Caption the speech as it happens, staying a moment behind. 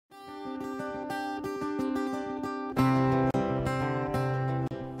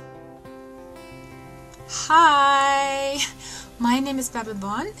Hi! My name is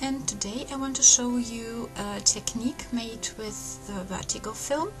Babelborn and today I want to show you a technique made with the vertigo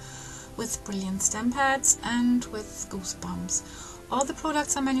film, with Brilliance stamp pads and with Goosebumps. All the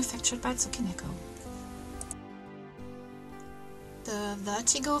products are manufactured by Tsukineko. The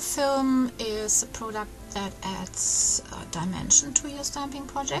vertigo film is a product that adds dimension to your stamping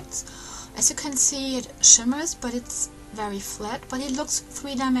projects. As you can see, it shimmers, but it's very flat, but it looks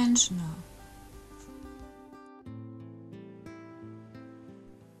three-dimensional.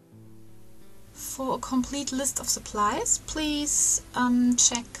 For a complete list of supplies, please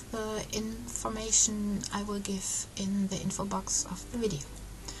check the information I will give in the info box of the video.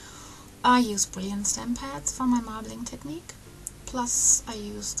 I use Brilliance stamp pads for my marbling technique, plus I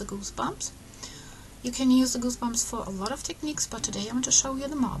use the Goosebumps. You can use the Goosebumps for a lot of techniques, but today I want to show you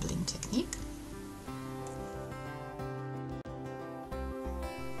the marbling technique.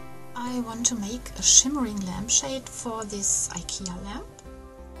 I want to make a shimmering lampshade for this Ikea lamp.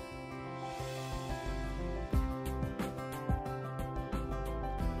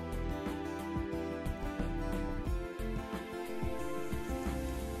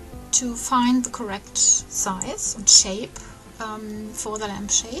 To find the correct size and shape for the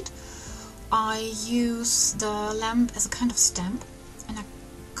lampshade, I use the lamp as a kind of stamp, and I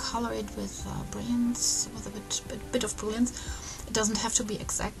color it with Brilliance, with a bit of Brilliance. It doesn't have to be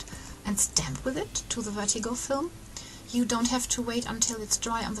exact, and stamp with it to the vertigo film. You don't have to wait until it's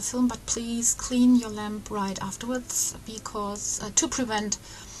dry on the film, but please clean your lamp right afterwards, because to prevent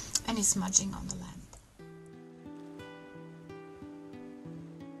any smudging on the lamp.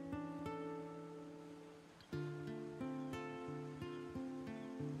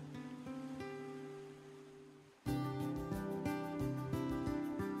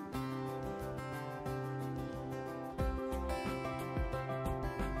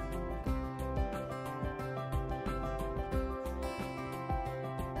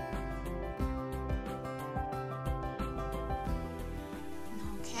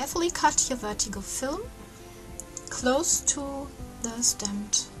 Carefully cut your vertigo film close to the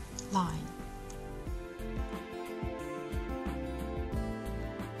stamped line.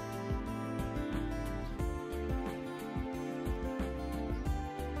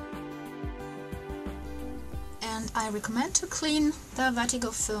 And I recommend to clean the vertigo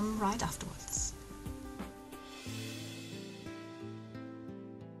film right afterwards.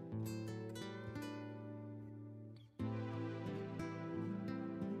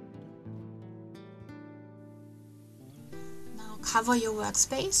 Cover your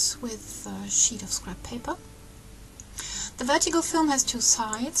workspace with a sheet of scrap paper. The vertigo film has two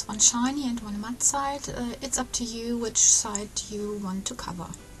sides, one shiny and one matte side. It's up to you which side you want to cover.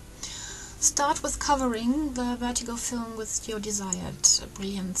 Start with covering the vertigo film with your desired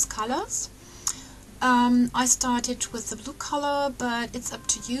Brilliance colors. I started with the blue color, but it's up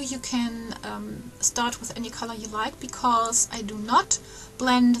to you. You can start with any color you like, because I do not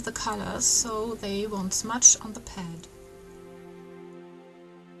blend the colors so they won't smudge on the pad.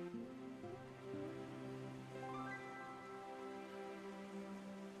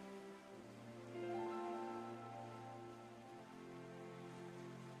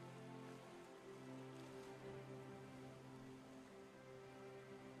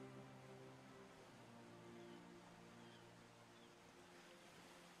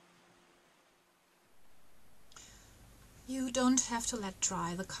 You don't have to let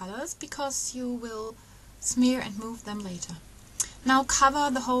dry the colors, because you will smear and move them later. Now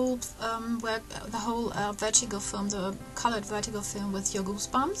cover the whole vertigo film, the colored vertigo film, with your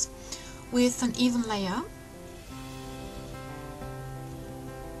Goosebumps with an even layer.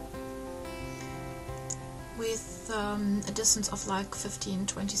 With a distance of like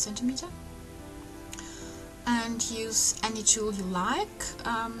 15-20 centimeter. And use any tool you like.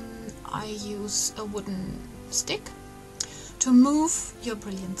 I use a wooden stick to move your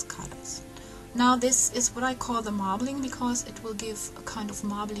Brilliance colors. Now this is what I call the marbling, because it will give a kind of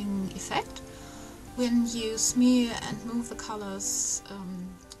marbling effect when you smear and move the colors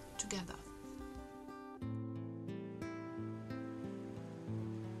together.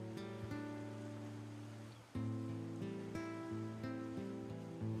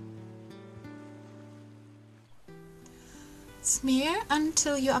 Smear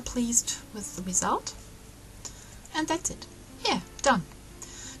until you are pleased with the result, and that's it. Yeah, done.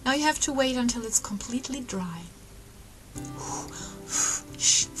 Now you have to wait until it's completely dry.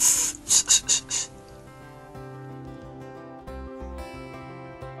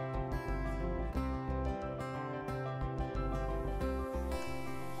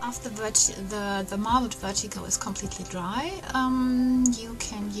 After the marbled vertigo is completely dry, you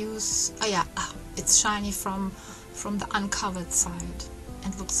can use, it's shiny from the uncovered side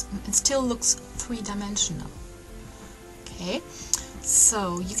and still looks three-dimensional. Okay,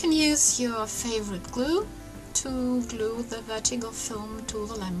 so you can use your favorite glue to glue the vertigo film to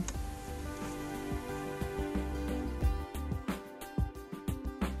the lamp.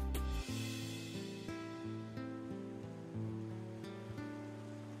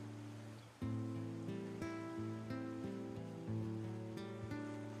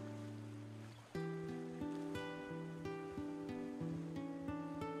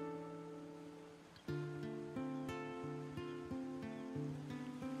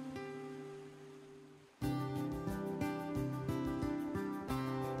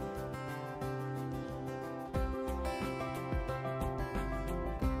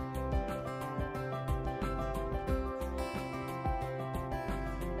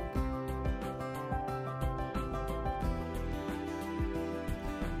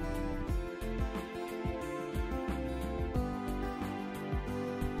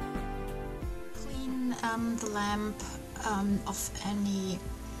 The lamp of any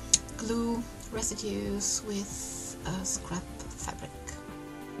glue residues with scrap fabric.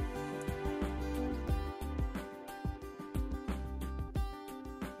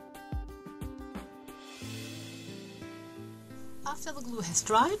 After the glue has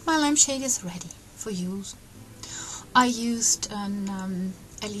dried, my lampshade is ready for use. I used an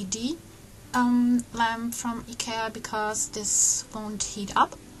LED lamp from Ikea because this won't heat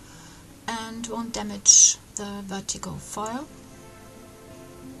up and won't damage the vertigo foil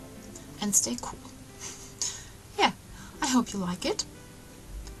and stay cool. Yeah, I hope you like it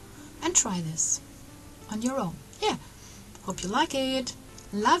and try this on your own. Yeah, hope you like it.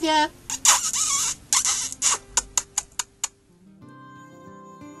 Love ya!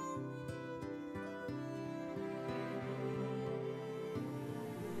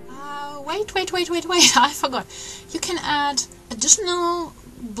 Wait, I forgot. You can add additional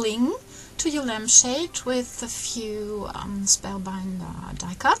bling to your lampshade with a few spellbind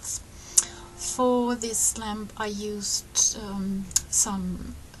die cuts. For this lamp I used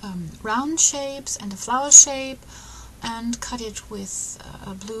some round shapes and a flower shape and cut it with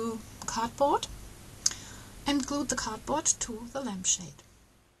blue cardboard and glued the cardboard to the lampshade.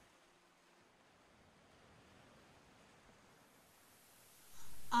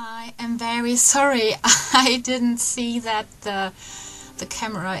 I am very sorry, I didn't see that the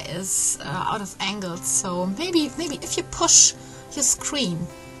camera is out of angle, so maybe if you push your screen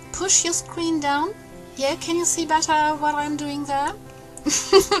down. Yeah, can you see better what I'm doing there?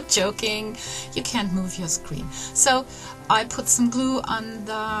 Joking, you can't move your screen. So I put some glue on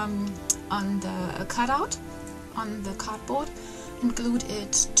the cutout on the cardboard and glued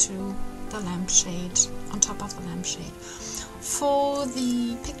it to the lampshade, on top of the lampshade. For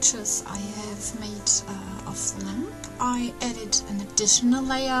the pictures I have made of the lamp, I added an additional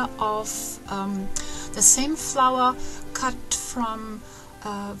layer of the same flower cut from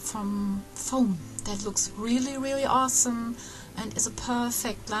foam that looks really awesome and is a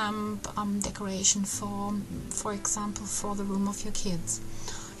perfect lamp decoration for example, for the room of your kids.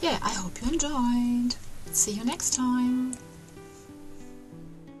 Yeah, I hope you enjoyed. See you next time.